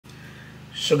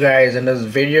So guys, in this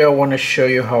video I want to show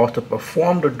you how to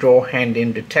perform the drawer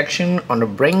handing detection on the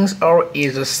Brinks or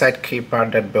EZSET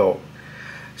Keypad Deadbolt.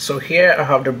 So here I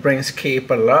have the Brinks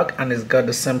keypad lock and it's got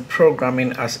the same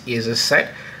programming as EZSET.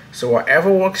 So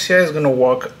whatever works here is going to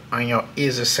work on your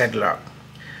EZSET lock.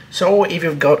 So if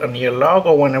you've got a new lock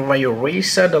or whenever you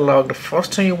reset the lock, the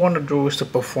first thing you want to do is to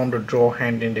perform the drawer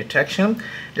handing detection.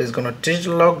 It's going to teach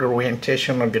the lock the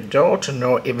orientation of your door to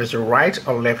know if it's a right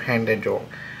or left-handed door.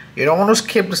 You don't want to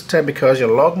skip this step because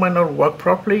your lock might not work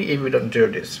properly if you don't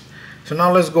do this. So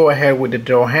now let's go ahead with the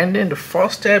drawer handing. The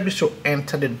first step is to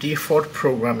enter the default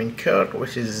programming code,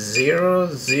 which is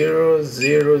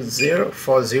 0000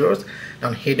 4 zeros.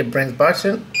 Then hit the Brinks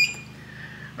button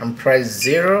and press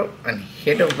 0 and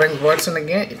hit the Brinks button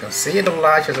again. You can see the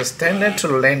latch is extended to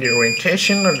learn the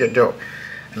orientation of your door.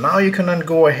 Now you can then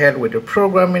go ahead with the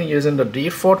programming using the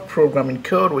default programming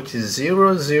code, which is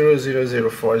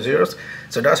 000040.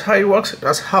 So that's how it works.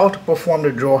 That's how to perform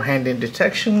the drawer handing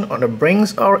detection on the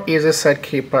Brinks or EZSET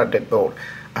Keypad Deadbolt.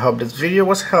 I hope this video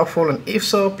was helpful, and if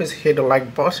so, please hit the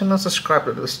like button and subscribe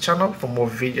to this channel for more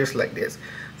videos like this.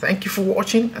 Thank you for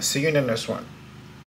watching and see you in the next one.